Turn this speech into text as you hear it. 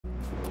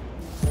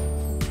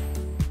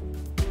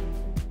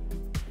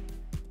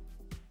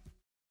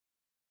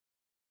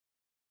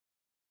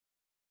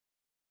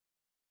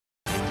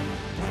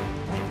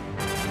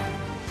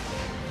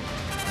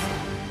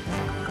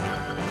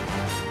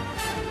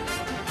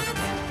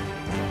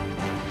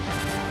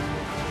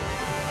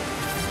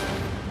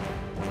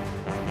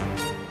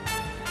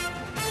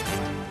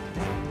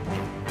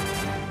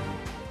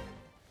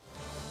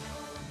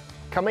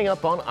Coming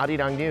up on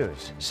Arirang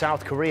News,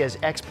 South Korea's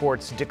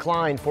exports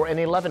declined for an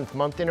 11th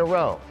month in a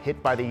row,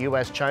 hit by the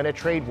U.S.-China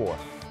trade war.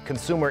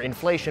 Consumer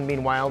inflation,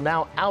 meanwhile,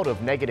 now out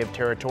of negative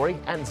territory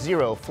and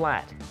zero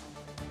flat.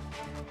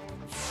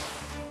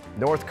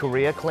 North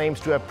Korea claims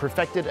to have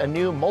perfected a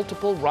new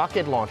multiple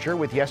rocket launcher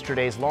with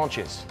yesterday's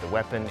launches. The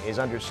weapon is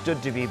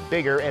understood to be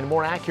bigger and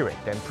more accurate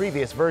than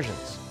previous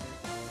versions.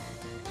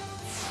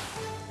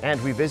 And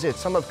we visit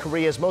some of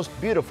Korea's most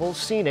beautiful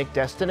scenic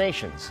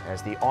destinations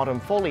as the autumn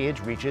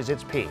foliage reaches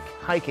its peak.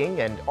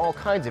 Hiking and all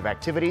kinds of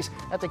activities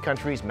at the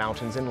country's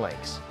mountains and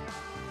lakes.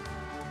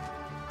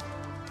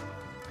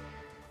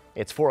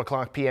 It's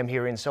 4:00 p.m.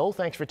 here in Seoul.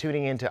 Thanks for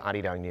tuning in to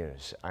Arirang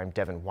News. I'm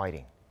Devin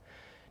Whiting.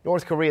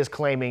 North Korea is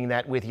claiming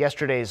that with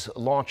yesterday's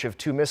launch of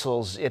 2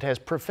 missiles, it has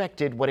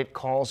perfected what it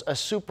calls a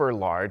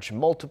super-large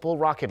multiple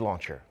rocket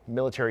launcher.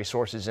 Military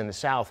sources in the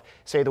South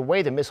say the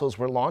way the missiles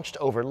were launched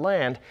over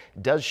land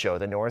does show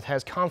the North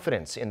has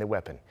confidence in the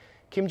weapon.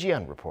 Kim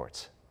Ji-yeon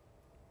reports.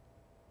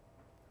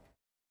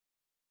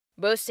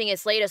 Boasting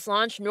its latest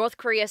launch, North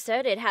Korea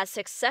said it has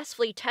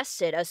successfully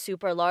tested a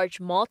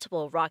super-large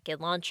multiple rocket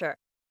launcher.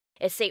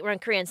 A state-run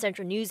Korean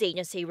Central News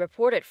Agency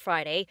reported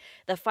Friday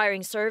the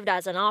firing served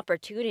as an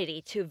opportunity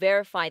to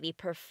verify the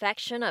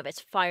perfection of its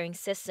firing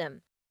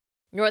system.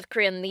 North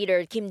Korean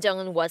leader Kim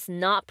Jong-un was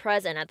not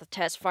present at the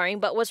test firing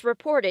but was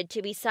reported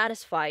to be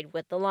satisfied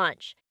with the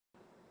launch.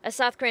 A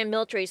South Korean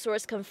military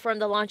source confirmed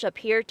the launch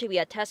appeared to be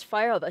a test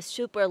fire of a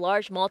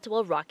super-large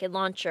multiple rocket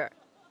launcher.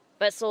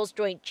 But Seoul's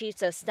Joint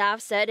Chiefs of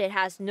Staff said it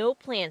has no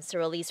plans to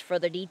release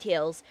further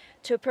details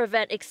to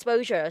prevent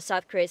exposure of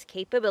South Korea's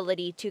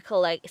capability to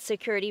collect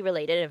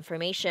security-related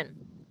information.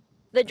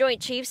 The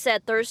Joint Chiefs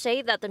said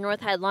Thursday that the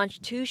North had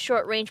launched 2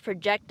 short-range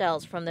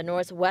projectiles from the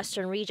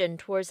northwestern region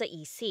towards the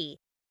East Sea.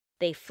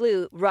 They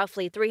flew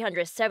roughly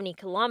 370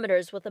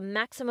 kilometers with a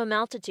maximum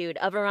altitude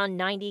of around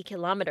 90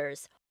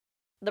 kilometers.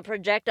 The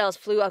projectiles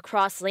flew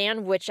across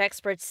land, which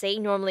experts say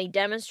normally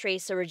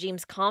demonstrates the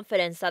regime's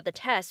confidence that the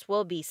test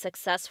will be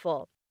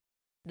successful.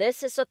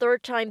 This is the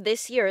 3rd time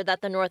this year that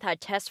the North had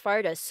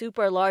test-fired a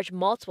super-large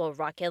multiple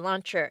rocket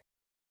launcher.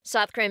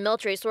 South Korean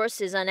military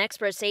sources and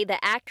experts say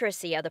the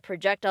accuracy of the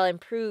projectile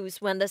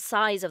improves when the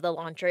size of the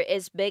launcher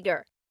is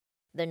bigger.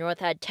 The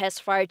North had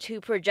test-fired 2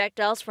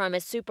 projectiles from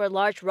its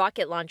super-large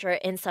rocket launcher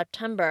in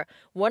September.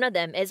 One of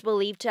them is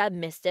believed to have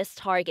missed its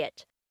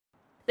target.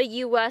 The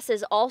U.S.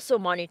 is also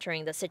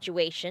monitoring the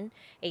situation.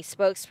 A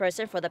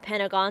spokesperson for the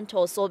Pentagon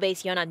told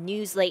Seoul-based Yonhap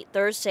News late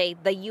Thursday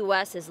the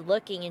U.S. is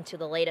looking into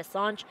the latest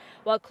launch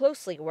while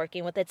closely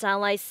working with its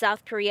allies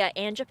South Korea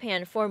and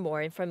Japan for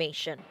more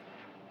information.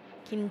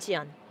 Kim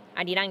Ji-yeon,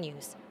 Arirang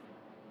News.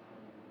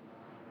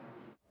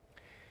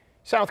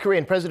 South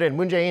Korean President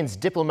Moon Jae-in's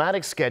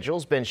diplomatic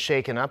schedule's been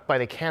shaken up by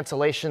the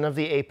cancellation of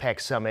the APEC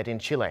summit in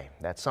Chile.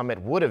 That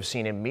summit would have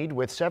seen him meet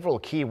with several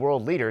key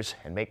world leaders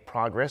and make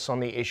progress on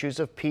the issues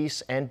of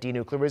peace and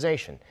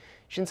denuclearization.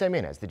 Shin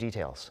Se-min has the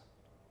details.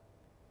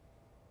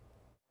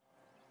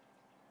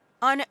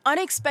 An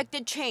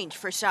unexpected change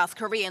for South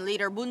Korean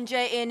leader Moon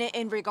Jae-in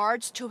in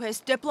regards to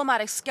his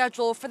diplomatic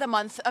schedule for the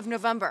month of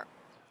November.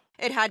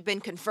 It had been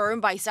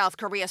confirmed by South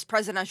Korea's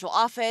presidential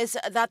office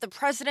that the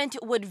president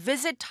would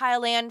visit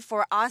Thailand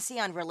for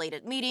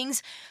ASEAN-related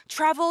meetings,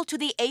 travel to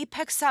the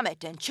APEC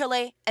summit in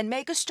Chile, and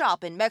make a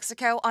stop in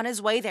Mexico on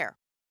his way there.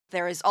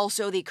 There is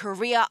also the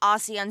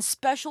Korea-ASEAN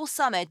Special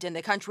Summit in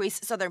the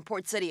country's southern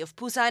port city of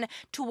Busan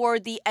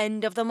toward the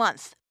end of the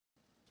month.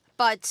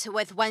 But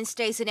with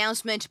Wednesday's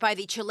announcement by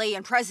the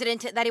Chilean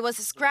president that he was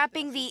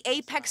scrapping the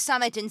APEC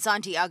summit in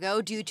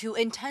Santiago due to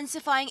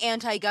intensifying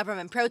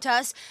anti-government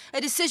protests,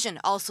 a decision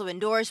also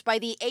endorsed by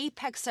the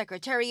APEC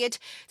Secretariat,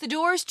 the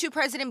doors to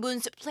President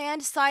Moon's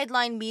planned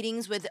sideline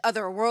meetings with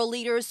other world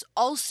leaders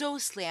also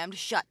slammed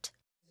shut.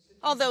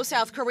 Although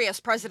South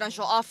Korea's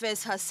presidential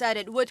office has said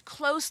it would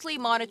closely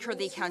monitor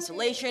the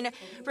cancellation,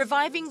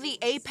 reviving the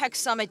APEC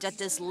summit at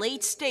this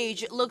late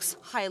stage looks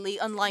highly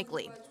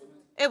unlikely.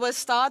 It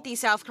was thought the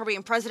South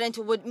Korean president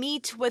would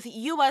meet with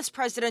U.S.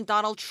 President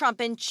Donald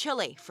Trump in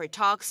Chile for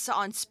talks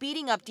on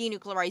speeding up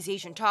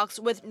denuclearization talks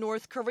with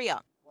North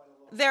Korea.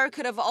 There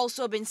could have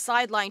also been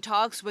sideline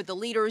talks with the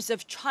leaders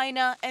of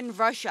China and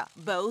Russia,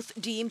 both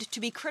deemed to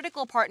be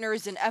critical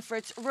partners in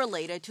efforts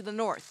related to the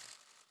North.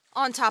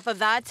 On top of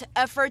that,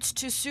 efforts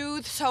to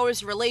soothe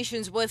Seoul's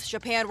relations with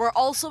Japan were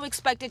also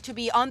expected to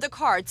be on the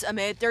cards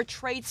amid their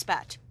trade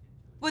spat.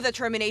 With the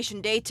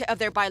termination date of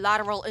their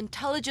bilateral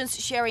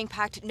intelligence sharing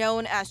pact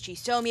known as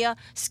GSOMIA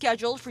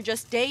scheduled for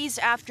just days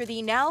after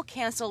the now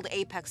canceled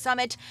APEC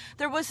summit,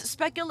 there was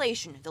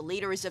speculation the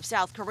leaders of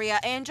South Korea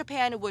and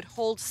Japan would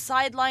hold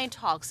sideline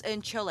talks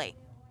in Chile.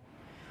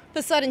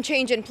 The sudden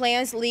change in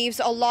plans leaves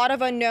a lot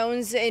of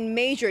unknowns in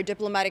major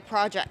diplomatic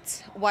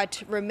projects.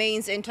 What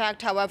remains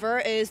intact, however,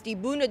 is the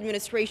Moon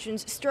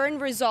administration's stern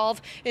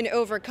resolve in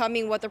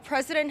overcoming what the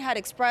president had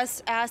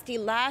expressed as the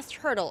last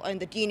hurdle in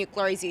the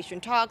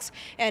denuclearization talks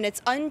and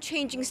its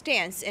unchanging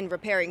stance in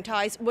repairing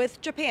ties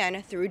with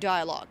Japan through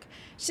dialogue.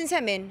 Shin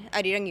Se-min,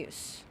 Arirang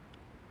News.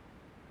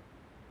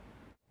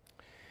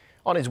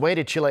 On his way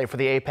to Chile for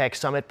the APEC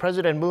summit,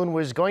 President Moon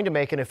was going to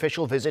make an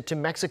official visit to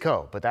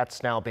Mexico, but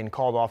that's now been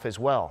called off as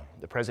well.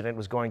 The president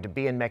was going to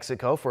be in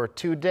Mexico for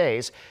 2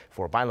 days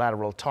for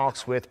bilateral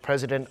talks with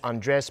President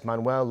Andrés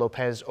Manuel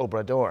López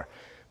Obrador.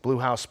 Blue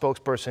House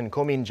spokesperson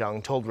Ko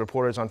Min-jung told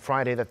reporters on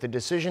Friday that the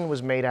decision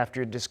was made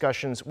after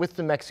discussions with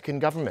the Mexican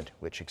government,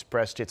 which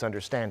expressed its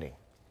understanding.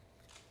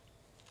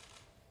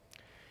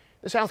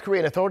 The South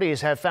Korean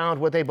authorities have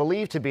found what they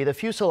believe to be the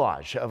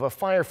fuselage of a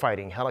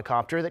firefighting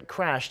helicopter that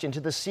crashed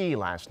into the sea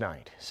last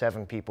night.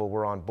 7 people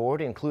were on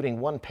board, including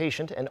 1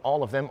 patient, and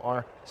all of them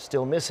are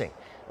still missing.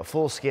 A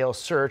full-scale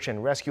search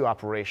and rescue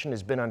operation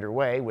has been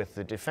underway, with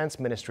the Defense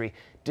Ministry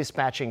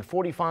dispatching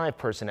 45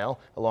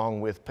 personnel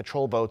along with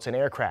patrol boats and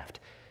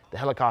aircraft. The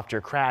helicopter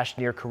crashed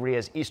near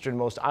Korea's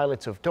easternmost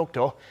islets of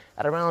Dokdo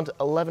at around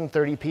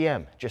 11:30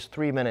 p.m., just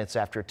 3 minutes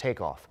after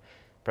takeoff.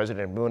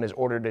 President Moon has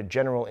ordered a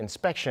general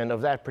inspection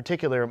of that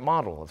particular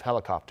model of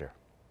helicopter.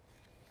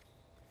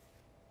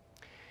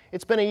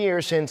 It's been a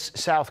year since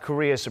South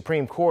Korea's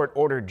Supreme Court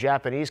ordered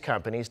Japanese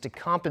companies to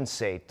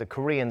compensate the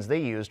Koreans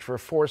they used for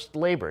forced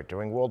labor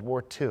during World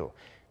War II.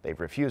 They've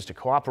refused to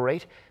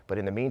cooperate, but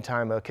in the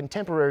meantime, a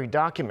contemporary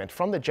document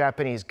from the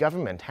Japanese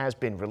government has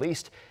been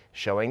released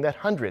showing that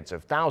hundreds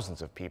of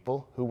thousands of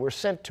people who were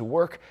sent to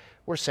work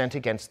were sent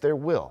against their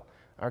will.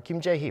 Our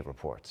Kim Jae-hee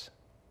reports.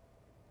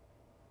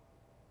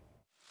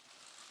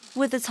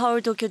 With the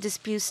Seoul-Tokyo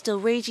dispute still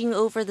raging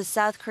over the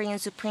South Korean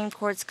Supreme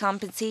Court's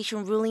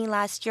compensation ruling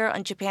last year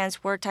on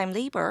Japan's wartime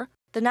labor,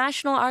 the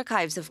National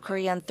Archives of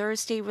Korea on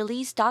Thursday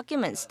released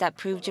documents that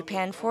prove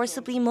Japan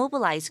forcibly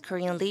mobilized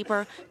Korean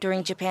labor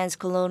during Japan's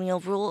colonial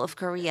rule of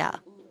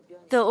Korea.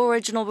 The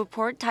original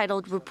report,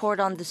 titled Report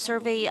on the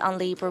Survey on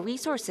Labor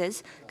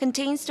Resources,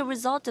 contains the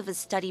result of a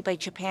study by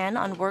Japan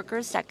on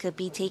workers that could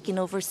be taken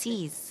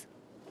overseas.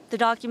 The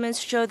documents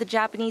show the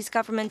Japanese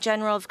Government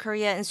General of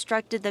Korea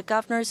instructed the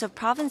governors of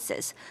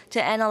provinces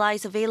to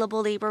analyze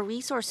available labor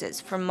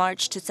resources from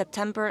March to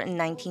September in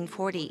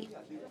 1940.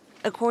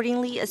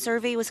 Accordingly, a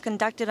survey was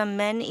conducted on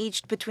men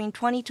aged between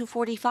 20 to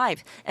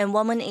 45 and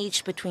women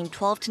aged between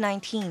 12 to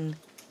 19.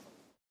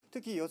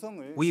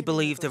 We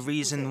believe the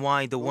reason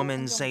why the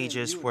women's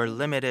ages were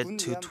limited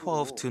to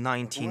 12 to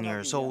 19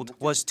 years old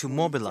was to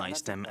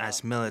mobilize them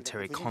as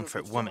military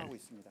comfort women.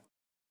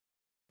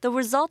 The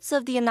results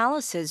of the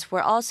analysis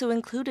were also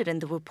included in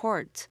the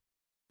report.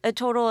 A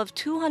total of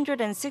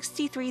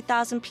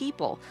 263,000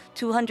 people,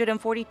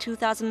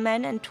 242,000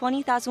 men and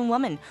 20,000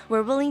 women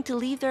were willing to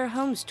leave their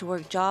homes to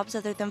work jobs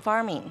other than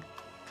farming.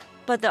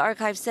 But the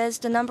archive says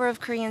the number of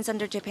Koreans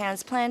under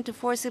Japan's plan to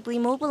forcibly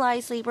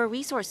mobilize labor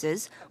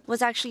resources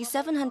was actually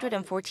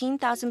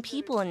 714,000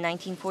 people in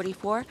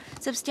 1944,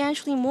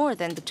 substantially more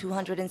than the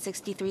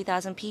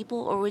 263,000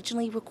 people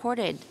originally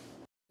recorded.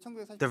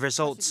 The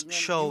results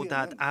show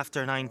that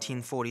after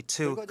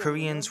 1942,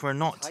 Koreans were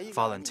not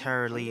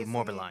voluntarily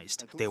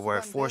mobilized. They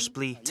were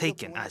forcibly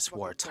taken as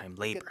wartime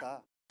labor.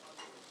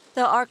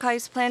 The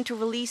archives plan to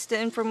release the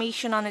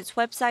information on its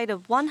website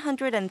of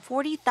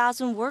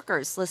 140,000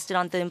 workers listed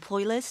on the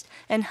employee list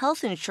and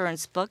health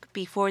insurance book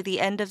before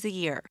the end of the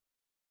year.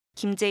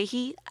 Kim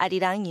Jae-hee,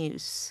 Arirang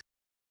News.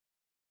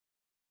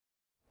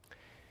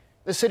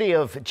 The city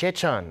of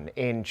Jecheon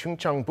in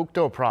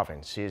Cheongpung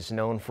province is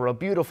known for a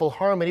beautiful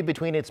harmony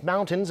between its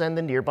mountains and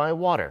the nearby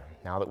water.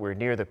 Now that we're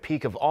near the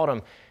peak of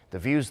autumn, the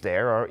views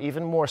there are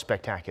even more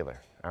spectacular.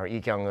 Our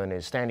Lee Kyung-eun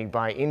is standing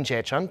by in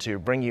Jecheon to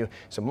bring you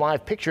some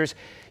live pictures.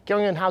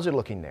 Kyung-eun, how's it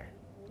looking there?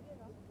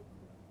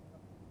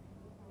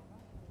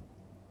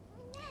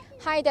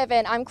 Hi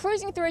Devin, I'm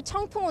cruising through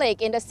Cheongpung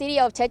Lake in the city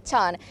of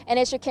Jecheon, and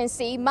as you can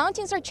see,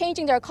 mountains are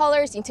changing their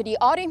colors into the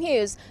autumn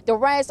hues, the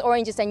reds,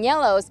 oranges, and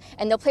yellows,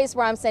 and the place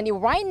where I'm standing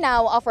right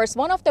now offers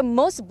one of the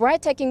most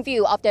breathtaking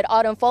view of that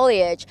autumn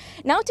foliage.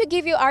 Now to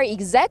give you our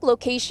exact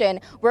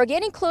location, we're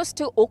getting close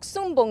to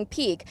Oksumbong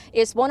Peak.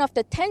 It's one of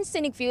the 10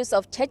 scenic views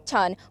of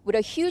Jecheon with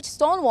a huge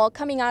stone wall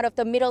coming out of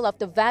the middle of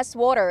the vast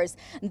waters.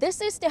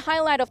 This is the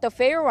highlight of the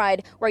ferry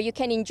ride where you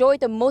can enjoy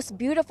the most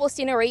beautiful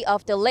scenery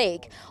of the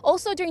lake.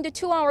 Also during the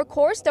 2-hour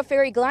course, the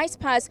ferry glides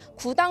past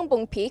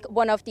Gudangbong Peak,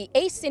 one of the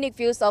 8 scenic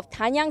views of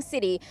Danyang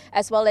City,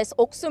 as well as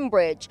Oksum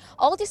Bridge.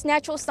 All these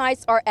natural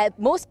sights are at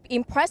most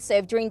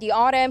impressive during the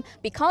autumn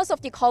because of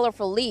the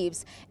colorful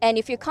leaves. And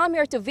if you come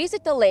here to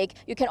visit the lake,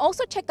 you can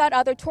also check out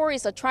other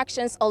tourist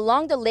attractions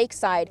along the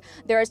lakeside.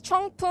 There is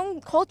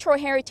Cheongpung Cultural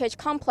Heritage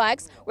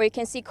Complex, where you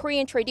can see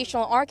Korean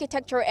traditional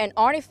architecture and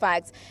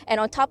artifacts.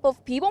 And on top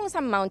of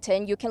Bibongsan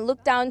Mountain, you can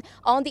look down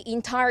on the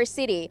entire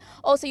city.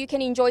 Also, you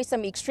can enjoy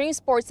some extreme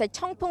sports at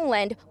Cheongpung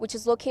Land, which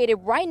is located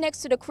right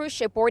next to the cruise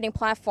ship boarding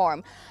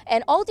platform.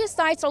 And all these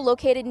sites are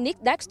located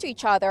next to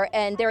each other,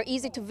 and they're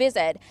easy to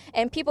visit.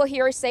 And people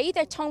here say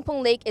that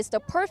Cheongpung Lake is the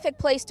perfect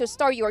place to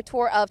start your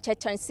tour of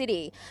Jecheon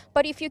City.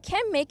 But if you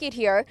can't make it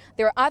here,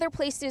 there are other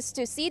places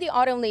to see the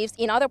autumn leaves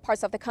in other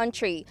parts of the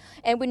country.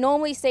 And we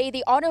normally say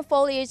the autumn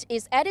foliage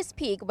is at its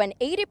peak when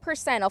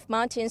 80% of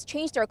mountains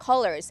change their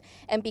colors.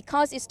 And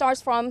because it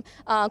starts from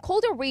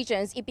colder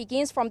regions, it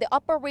begins from the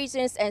upper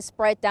regions and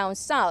spread down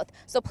south.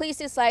 So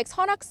places like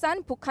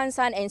Seonaksan,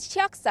 Gyeongsan and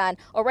Cheoksan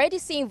already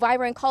seeing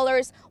vibrant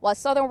colors, while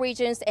southern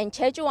regions and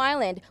Jeju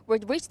Island will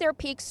reach their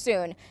peak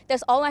soon.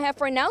 That's all I have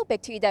for now.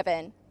 Back to you,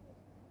 Devin.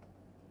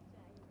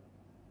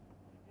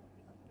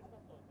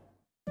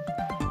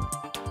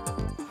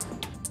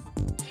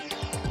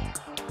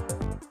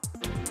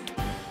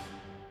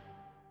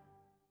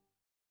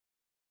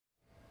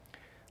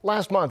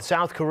 Last month,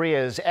 South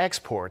Korea's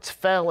exports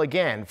fell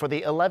again for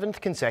the 11th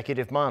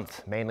consecutive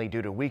month, mainly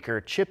due to weaker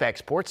chip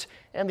exports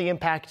and the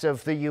impact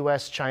of the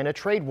U.S.-China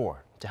trade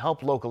war. To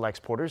help local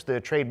exporters,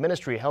 the Trade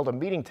Ministry held a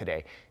meeting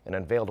today and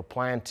unveiled a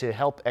plan to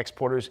help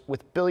exporters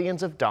with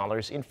billions of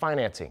dollars in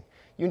financing.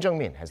 Yoon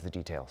Jung-min has the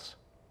details.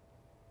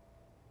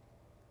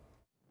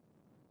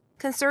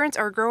 Concerns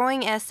are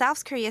growing as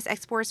South Korea's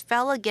exports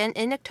fell again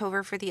in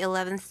October for the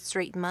 11th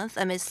straight month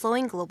amid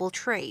slowing global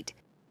trade.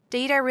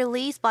 Data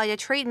released by the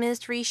Trade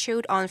Ministry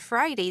showed on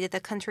Friday that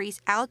the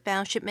country's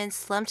outbound shipments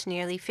slumped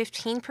nearly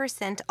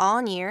 15%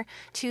 on-year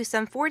to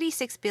some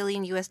 $46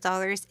 billion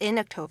in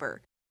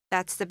October.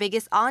 That's the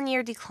biggest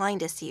on-year decline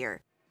this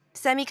year.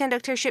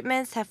 Semiconductor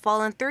shipments have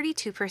fallen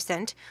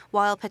 32%,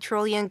 while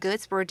petroleum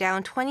goods were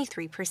down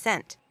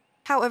 23%.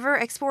 However,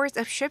 exports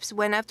of ships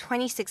went up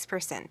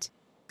 26%.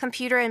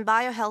 Computer and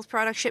biohealth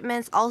product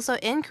shipments also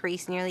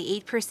increased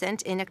nearly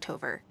 8% in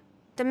October.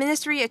 The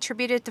ministry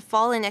attributed the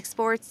fall in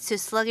exports to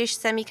sluggish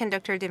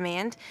semiconductor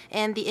demand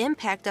and the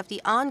impact of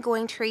the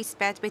ongoing trade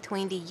spat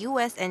between the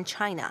U.S. and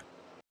China.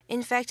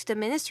 In fact, the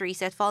ministry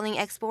said falling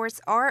exports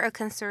are a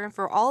concern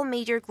for all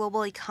major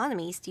global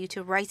economies due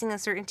to rising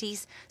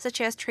uncertainties such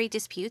as trade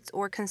disputes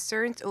or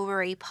concerns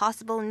over a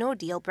possible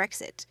no-deal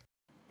Brexit.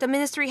 The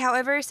ministry,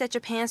 however, said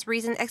Japan's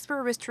recent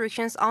export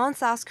restrictions on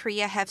South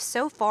Korea have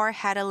so far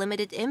had a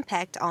limited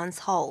impact on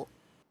Seoul.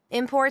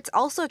 Imports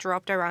also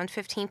dropped around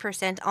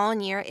 15%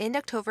 on-year in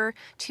October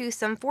to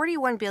some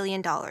 $41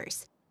 billion.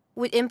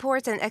 With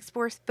imports and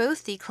exports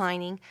both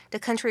declining, the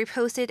country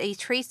posted a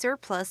trade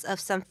surplus of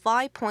some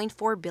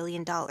 $5.4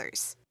 billion.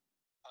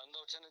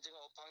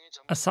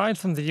 Aside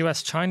from the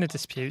US-China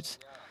dispute,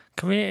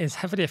 Korea is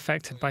heavily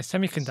affected by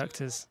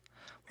semiconductors,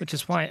 which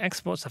is why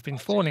exports have been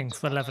falling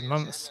for 11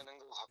 months.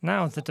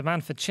 Now the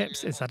demand for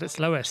chips is at its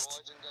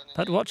lowest,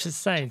 but watchers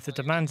say the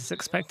demand is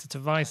expected to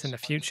rise in the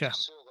future.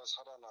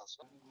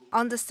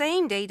 On the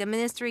same day, the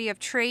Ministry of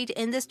Trade,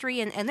 Industry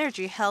and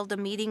Energy held a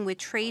meeting with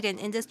trade and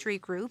industry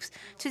groups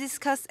to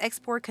discuss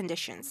export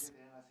conditions.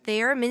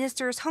 There,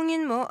 Minister Song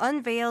Yun-mo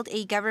unveiled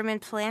a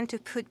government plan to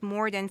put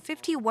more than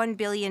 $51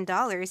 billion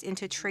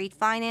into trade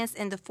finance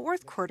in the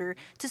fourth quarter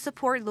to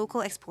support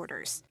local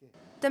exporters.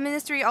 The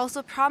ministry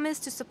also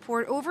promised to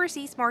support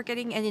overseas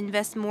marketing and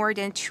invest more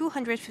than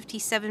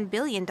 $257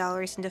 billion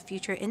in the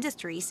future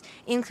industries,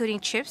 including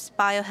chips,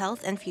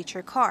 biohealth, and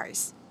future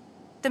cars.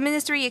 The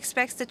ministry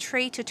expects the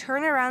trade to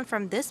turn around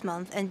from this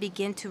month and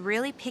begin to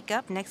really pick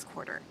up next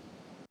quarter.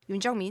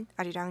 Yoon Jung-min,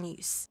 Arirang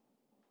News.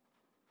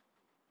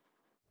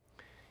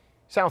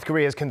 South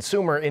Korea's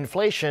consumer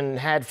inflation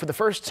had, for the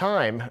first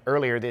time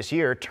earlier this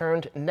year,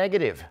 turned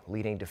negative,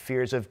 leading to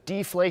fears of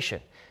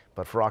deflation.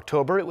 But for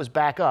October, it was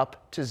back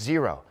up to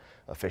zero.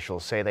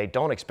 Officials say they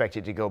don't expect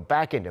it to go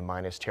back into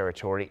minus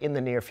territory in the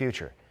near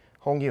future.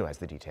 Hong Yu has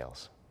the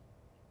details.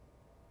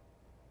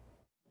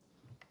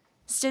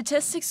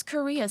 Statistics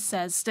Korea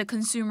says the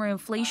consumer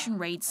inflation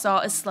rate saw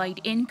a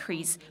slight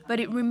increase, but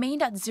it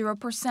remained at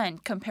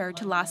 0% compared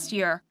to last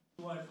year.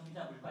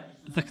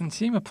 The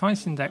consumer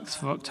price index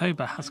for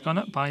October has gone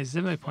up by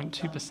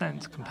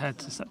 0.2% compared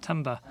to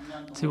September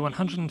to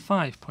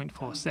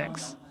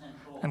 105.46.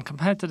 And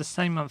compared to the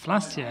same month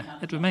last year,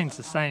 it remains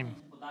the same.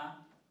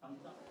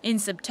 In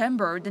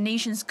September, the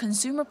nation's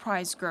consumer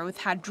price growth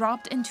had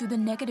dropped into the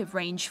negative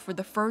range for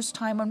the first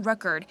time on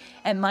record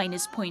at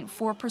minus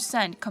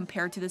 0.4%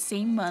 compared to the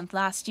same month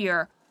last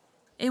year.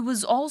 It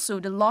was also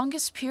the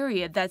longest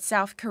period that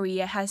South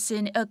Korea has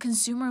seen a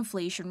consumer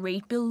inflation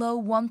rate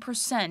below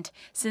 1%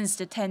 since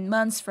the 10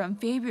 months from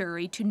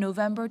February to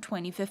November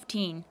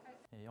 2015.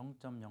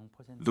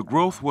 The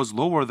growth was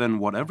lower than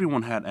what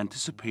everyone had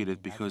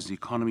anticipated because the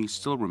economy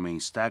still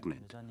remains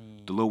stagnant.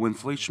 The low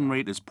inflation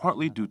rate is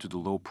partly due to the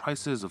low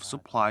prices of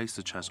supplies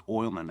such as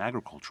oil and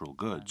agricultural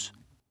goods.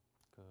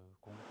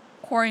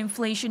 Core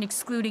inflation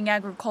excluding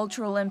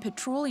agricultural and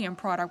petroleum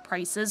product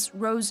prices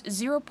rose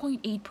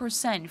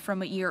 0.8%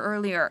 from a year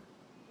earlier.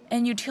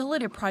 And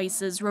utility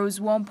prices rose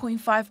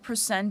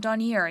 1.5%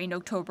 on year in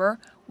October,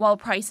 while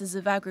prices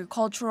of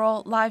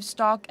agricultural,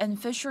 livestock, and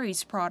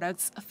fisheries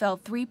products fell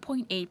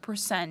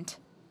 3.8%.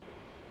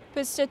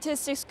 But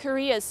Statistics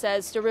Korea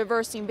says the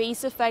reversing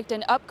base effect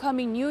and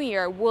upcoming new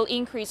year will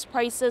increase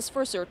prices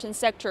for certain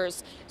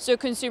sectors, so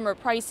consumer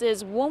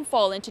prices won't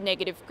fall into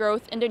negative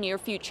growth in the near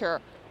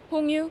future.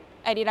 Hong Yu,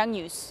 Arirang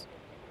News.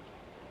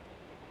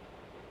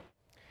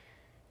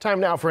 Time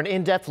now for an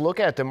in-depth look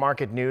at the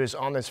market news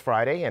on this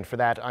Friday, and for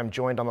that I'm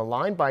joined on the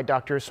line by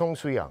Dr. Song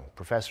Soo-young,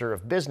 professor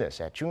of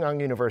business at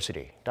Chungang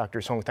University. Dr.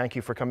 Song, thank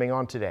you for coming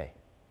on today.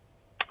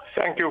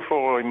 Thank you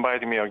for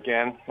inviting me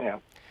again. Yeah.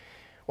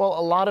 Well, a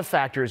lot of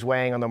factors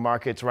weighing on the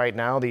markets right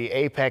now. The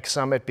APEC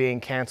summit being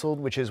canceled,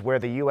 which is where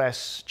the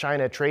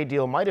U.S.-China trade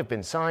deal might have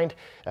been signed.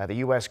 The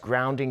U.S.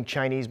 grounding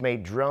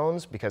Chinese-made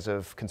drones because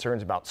of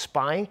concerns about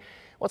spying.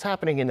 What's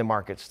happening in the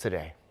markets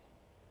today?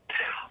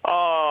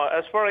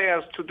 As far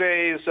as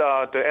today's,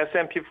 the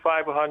S&P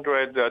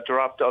 500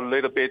 dropped a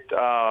little bit,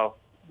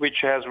 which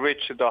has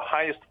reached the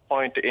highest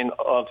point in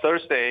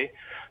Thursday.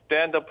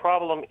 Then the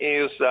problem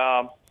is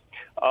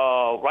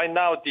right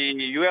now the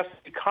U.S.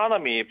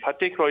 economy,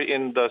 particularly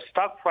in the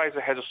stock price,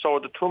 has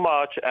soared too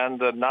much, and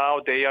now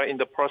they are in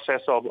the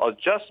process of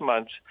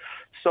adjustment.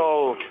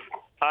 So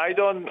I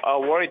don't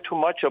worry too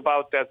much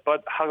about that.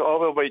 But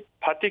however,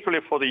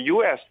 particularly for the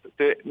U.S.,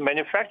 the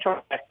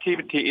manufacturing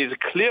activity is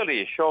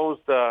clearly shows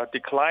the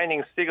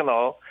declining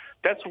signal.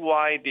 That's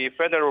why the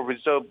Federal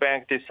Reserve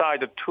Bank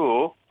decided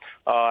to,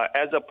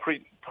 as a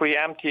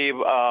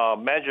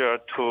preemptive measure,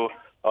 to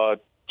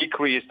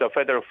decrease the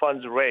federal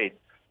funds rate.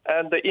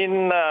 And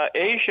in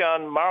Asia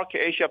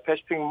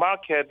Pacific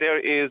market, there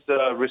is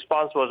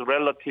response was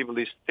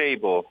relatively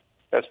stable.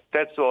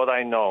 That's what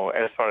I know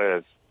as far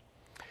as.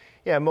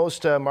 Yeah,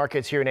 most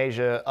markets here in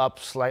Asia up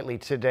slightly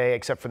today,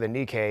 except for the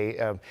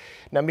Nikkei.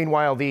 Now,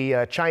 meanwhile,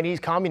 the Chinese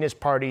Communist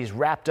Party's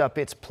wrapped up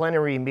its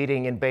plenary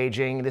meeting in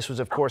Beijing. This was,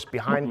 of course,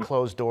 behind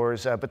closed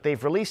doors, but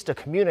they've released a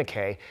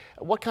communique.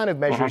 What kind of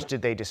measures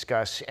did they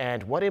discuss,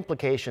 and what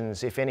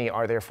implications, if any,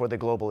 are there for the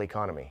global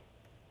economy?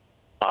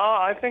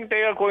 I think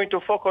they are going to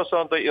focus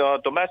on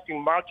the domestic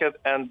market,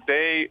 and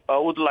they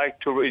would like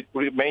to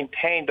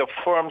maintain the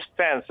firm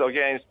stance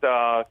against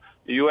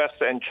U.S.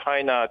 and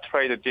China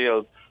trade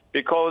deals.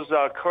 Because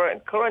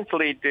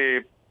currently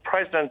the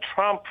President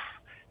Trump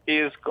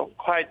is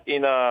quite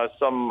in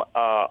some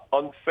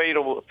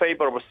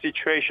unfavorable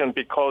situation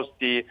because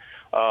the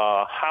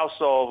House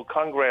of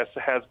Congress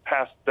has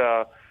passed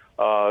the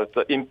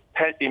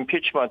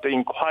impeachment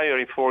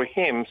inquiry for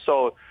him.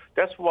 So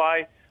that's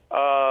why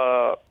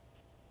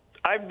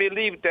I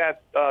believe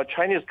that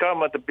Chinese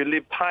government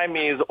believe time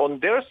is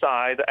on their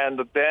side, and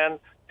then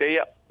they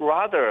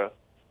rather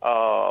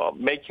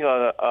making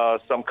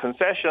some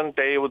concession.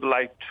 They would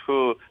like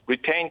to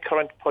retain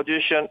current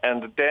position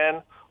and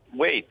then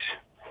wait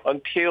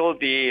until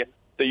the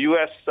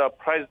U.S.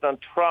 President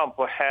Trump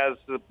has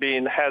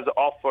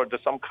offered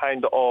some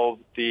kind of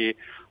the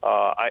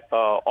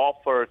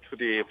offer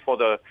for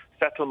the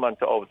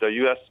settlement of the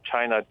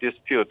U.S.-China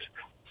dispute.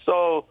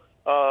 So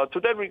to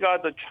that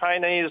regard, the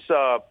Chinese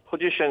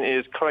position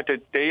is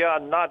currently they are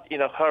not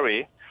in a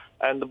hurry.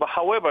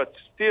 However,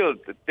 still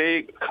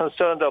they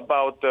concerned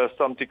about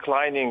some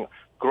declining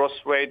growth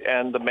rate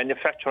and the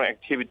manufacturing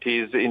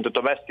activities in the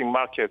domestic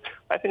market.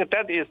 I think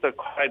that is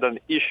quite an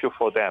issue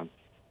for them.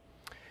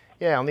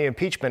 Yeah, on the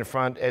impeachment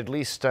front, at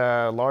least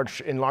in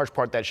large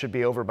part, that should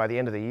be over by the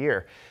end of the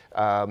year,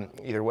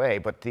 either way.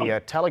 But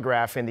the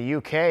Telegraph in the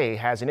UK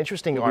has an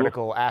interesting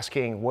article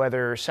asking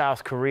whether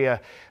South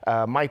Korea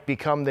might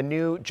become the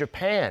new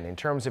Japan in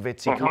terms of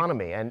its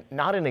economy, and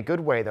not in a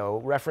good way,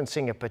 though,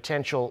 referencing a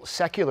potential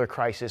secular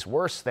crisis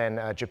worse than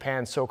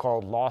Japan's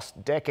so-called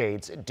lost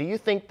decades. Do you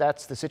think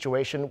that's the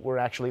situation we're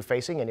actually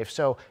facing? And if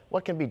so,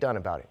 what can be done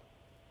about it?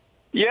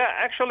 Yeah,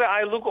 actually,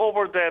 I look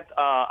over that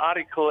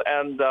article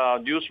and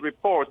news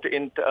report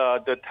in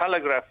the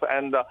Telegraph,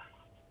 and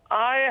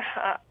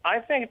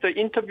I think the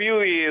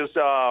interviewees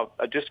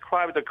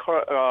described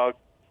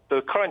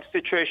the current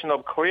situation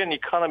of Korean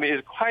economy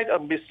is quite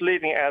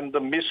misleading and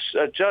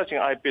misjudging,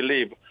 I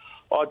believe.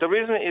 The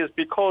reason is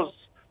because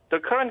the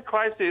current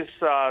crisis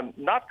is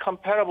not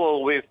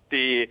comparable with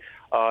the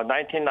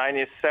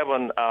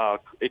 1997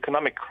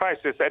 economic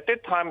crisis. At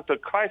that time, the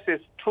crisis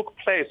took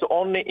place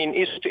only in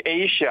East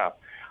Asia.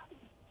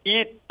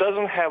 It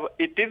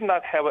did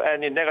not have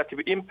any negative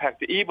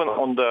impact even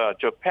on the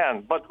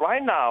Japan. But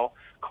right now,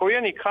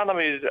 Korean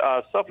economy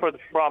suffered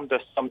from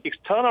some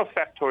external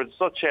factors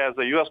such as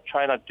the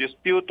U.S.-China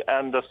dispute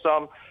and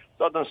some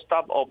sudden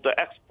stop of the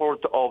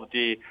export of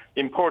the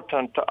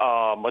important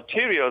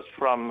materials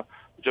from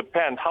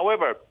Japan.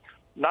 However,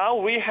 now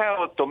we have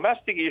a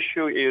domestic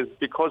issue is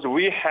because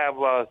we have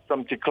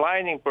some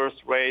declining birth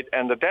rate,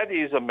 and that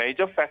is a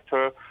major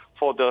factor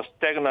for the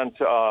stagnant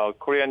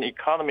Korean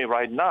economy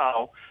right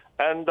now.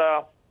 And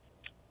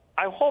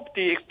I hope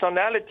the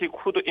externality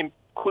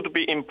could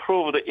be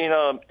improved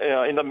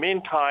in the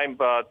meantime,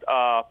 but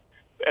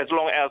as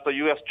long as the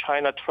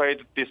U.S.-China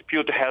trade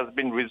dispute has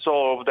been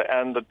resolved,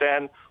 and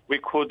then we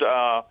could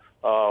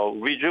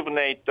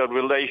rejuvenate the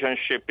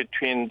relationship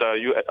between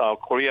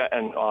Korea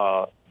and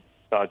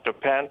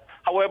Japan.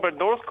 However,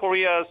 North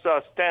Korea's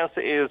stance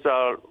is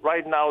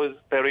right now is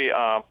very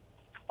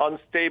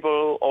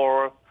unstable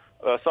or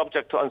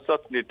subject to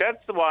uncertainty.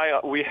 That's why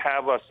we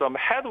have some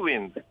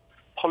headwind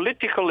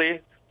politically,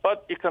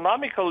 but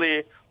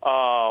economically,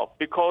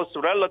 because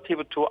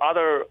relative to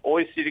other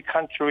OECD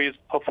countries'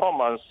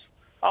 performance,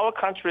 our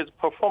country's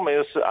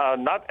performance are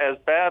not as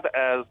bad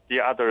as the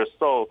others.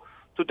 So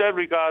to that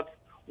regard,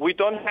 we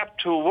don't have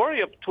to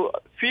worry.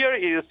 Fear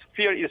is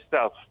fear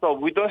itself. So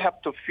we don't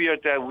have to fear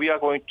that we are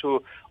going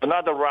to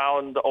another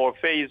round or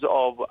phase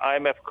of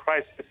IMF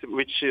crisis,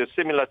 which is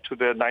similar to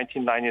the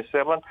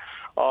 1997.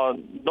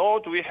 Nor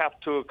do we have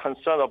to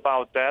concern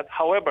about that.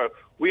 However,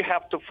 we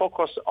have to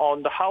focus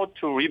on how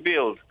to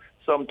rebuild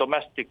some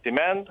domestic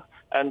demand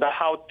and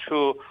how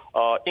to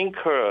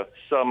incur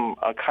some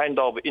kind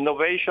of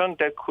innovation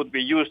that could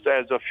be used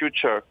as a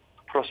future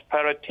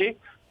prosperity,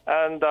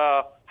 and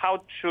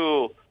how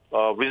to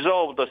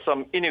resolve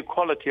some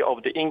inequality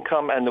of the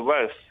income and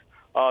wealth.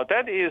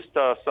 That is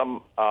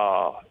some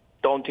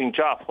daunting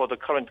job for the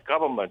current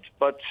government.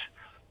 But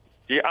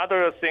the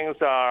other things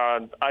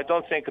are, I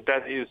don't think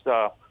that is,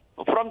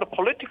 from the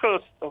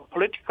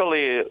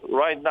politically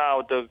right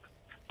now,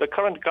 the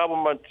current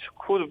government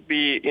could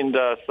be in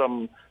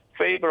some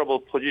favorable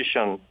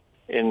position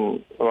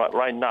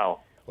right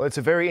now. Well, it's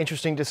a very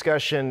interesting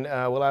discussion.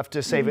 We'll have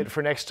to save it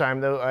for next time,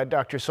 though.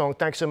 Dr. Song,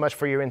 thanks so much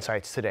for your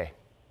insights today.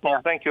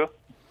 Yeah, thank you.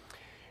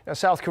 Now,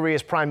 South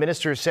Korea's prime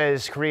minister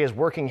says Korea is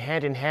working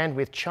hand in hand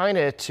with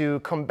China to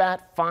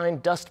combat fine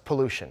dust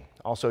pollution.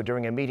 Also,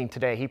 during a meeting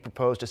today, he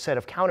proposed a set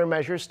of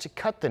countermeasures to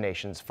cut the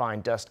nation's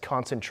fine dust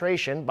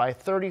concentration by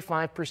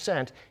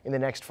 35% in the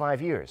next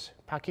 5 years.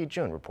 Park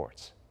Hee-jun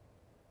reports.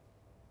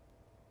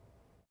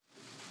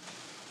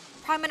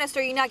 Prime Minister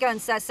Lee Na-kyun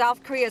says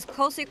South Korea is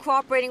closely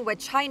cooperating with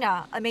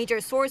China, a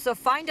major source of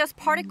fine dust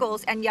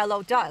particles and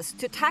yellow dust,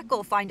 to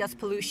tackle fine dust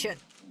pollution.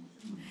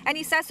 And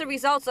he says the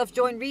results of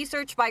joint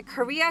research by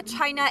Korea,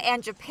 China,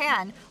 and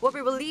Japan will be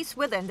released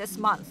within this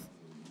month.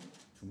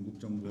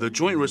 The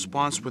joint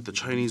response with the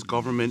Chinese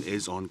government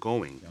is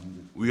ongoing.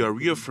 We are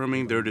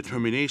reaffirming their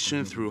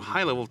determination through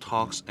high-level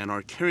talks and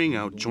are carrying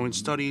out joint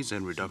studies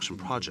and reduction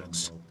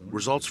projects.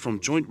 Results from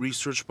joint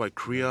research by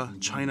Korea,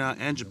 China,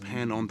 and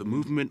Japan on the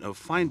movement of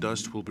fine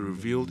dust will be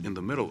revealed in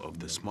the middle of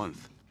this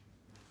month.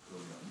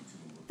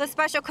 The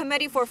Special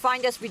Committee for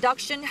Fine Dust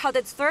Reduction held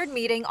its third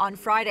meeting on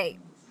Friday.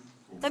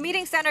 The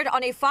meeting centered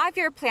on a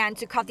 5-year plan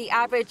to cut the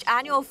average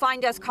annual fine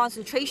dust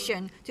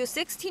concentration to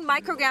 16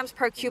 micrograms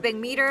per cubic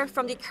meter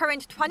from the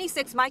current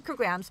 26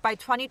 micrograms by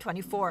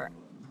 2024.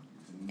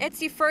 It's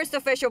the first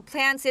official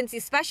plan since the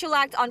Special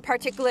Act on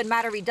Particulate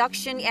Matter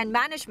Reduction and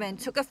Management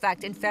took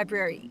effect in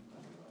February.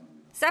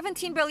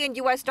 $17 billion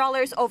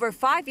over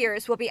 5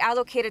 years will be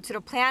allocated to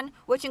the plan,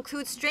 which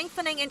includes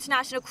strengthening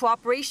international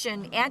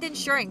cooperation and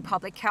ensuring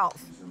public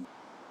health.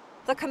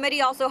 The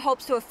committee also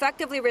hopes to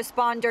effectively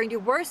respond during the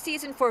worst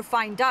season for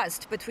fine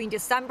dust between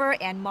December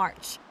and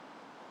March.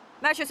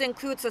 Measures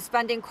include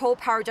suspending coal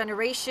power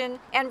generation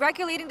and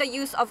regulating the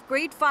use of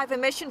Grade 5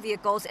 emission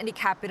vehicles in the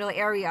capital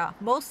area,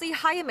 mostly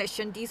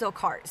high-emission diesel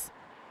cars.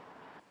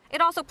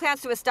 It also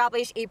plans to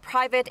establish a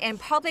private and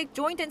public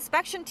joint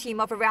inspection team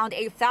of around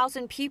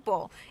 1,000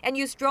 people and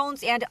use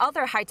drones and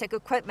other high-tech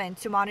equipment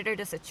to monitor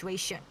the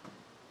situation.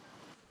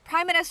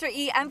 Prime Minister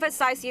Lee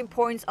emphasized the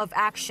importance of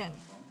action.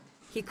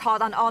 He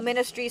called on all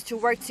ministries to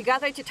work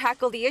together to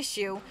tackle the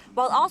issue,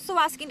 while also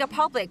asking the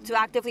public to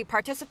actively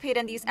participate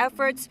in these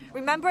efforts,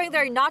 remembering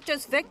they're not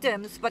just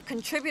victims, but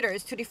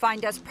contributors to the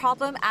fine dust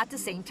problem at the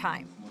same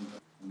time.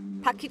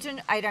 Park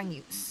Hee-jun, Arirang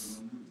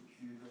News.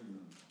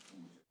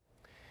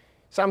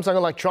 Samsung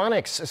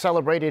Electronics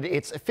celebrated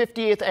its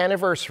 50th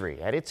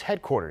anniversary at its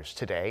headquarters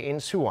today in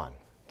Suwon.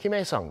 Kim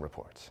Hae-sung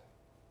reports.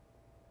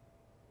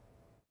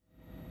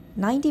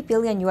 $90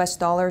 billion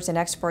in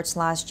exports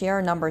last year,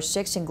 number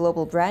 6 in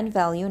global brand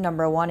value,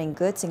 number 1 in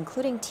goods,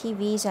 including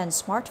TVs and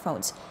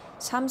smartphones.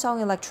 Samsung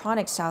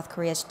Electronics, South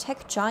Korea's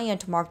tech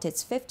giant, marked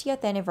its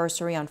 50th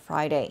anniversary on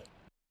Friday.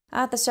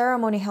 At the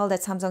ceremony held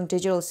at Samsung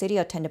Digital City,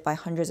 attended by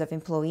hundreds of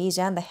employees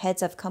and the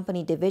heads of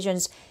company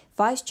divisions,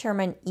 Vice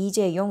Chairman Lee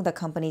Jae-yong, the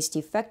company's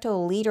de facto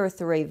leader,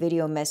 through a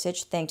video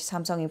message, thanked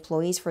Samsung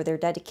employees for their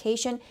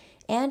dedication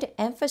and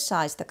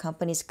emphasized the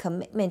company's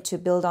commitment to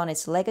build on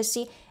its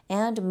legacy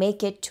and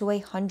make it to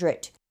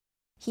 100.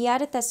 He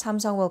added that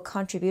Samsung will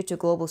contribute to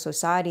global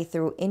society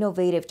through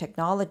innovative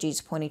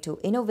technologies, pointing to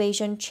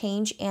innovation,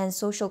 change, and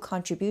social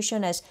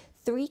contribution as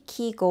 3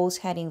 key goals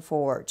heading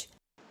forward.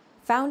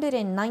 Founded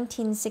in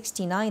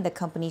 1969, the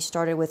company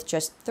started with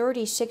just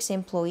 36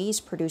 employees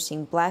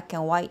producing black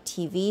and white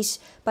TVs,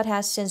 but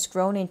has since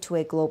grown into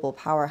a global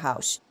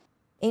powerhouse.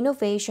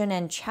 Innovation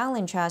and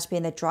challenge has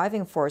been the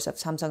driving force of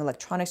Samsung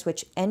Electronics,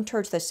 which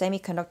entered the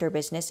semiconductor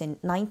business in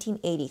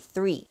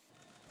 1983.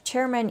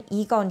 Chairman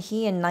Lee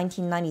Gun-hee in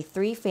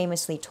 1993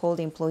 famously told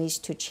employees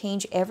to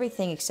change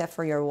everything except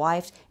for your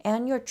wives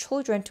and your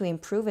children to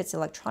improve its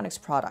electronics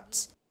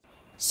products.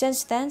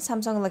 Since then,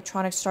 Samsung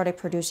Electronics started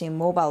producing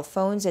mobile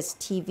phones. Its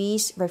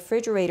TVs,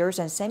 refrigerators,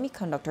 and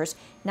semiconductors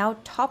now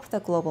top the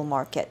global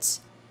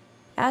markets.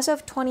 As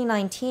of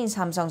 2019,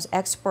 Samsung's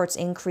exports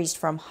increased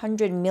from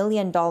 $100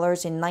 million in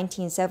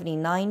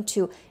 1979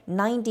 to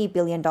 $90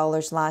 billion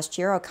last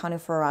year, accounting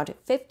for around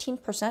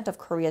 15% of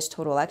Korea's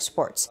total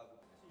exports.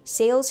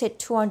 Sales hit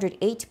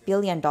 $208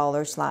 billion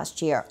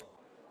last year.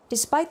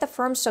 Despite the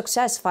firm's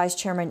success, Vice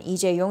Chairman Lee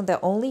Jae-yong, the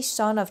only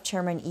son of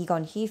Chairman Lee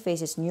Gun-hee,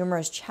 faces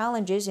numerous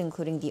challenges,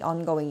 including the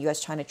ongoing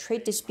U.S.-China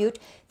trade dispute,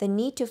 the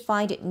need to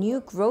find new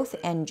growth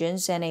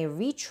engines, and a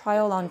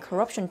retrial on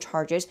corruption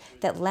charges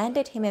that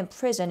landed him in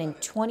prison in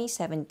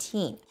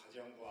 2017.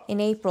 In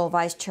April,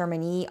 Vice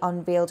Chairman Lee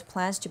unveiled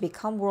plans to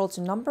become world's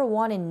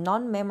 #1 in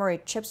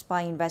non-memory chips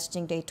by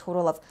investing a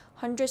total of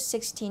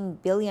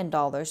 $116 billion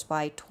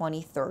by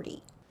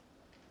 2030.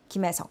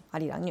 김혜성,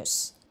 아리랑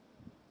뉴스.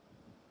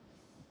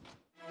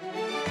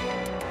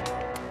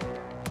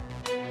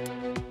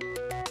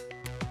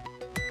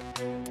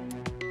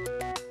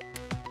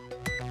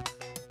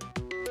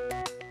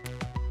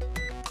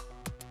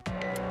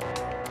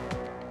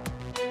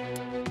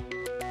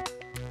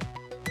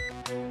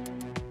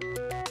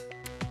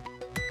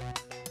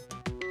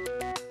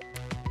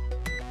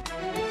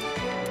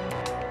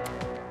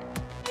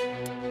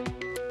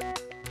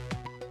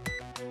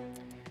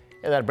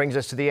 And that brings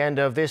us to the end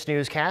of this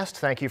newscast.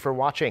 Thank you for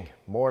watching.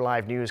 More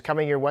live news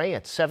coming your way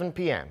at 7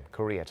 p.m.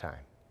 Korea time.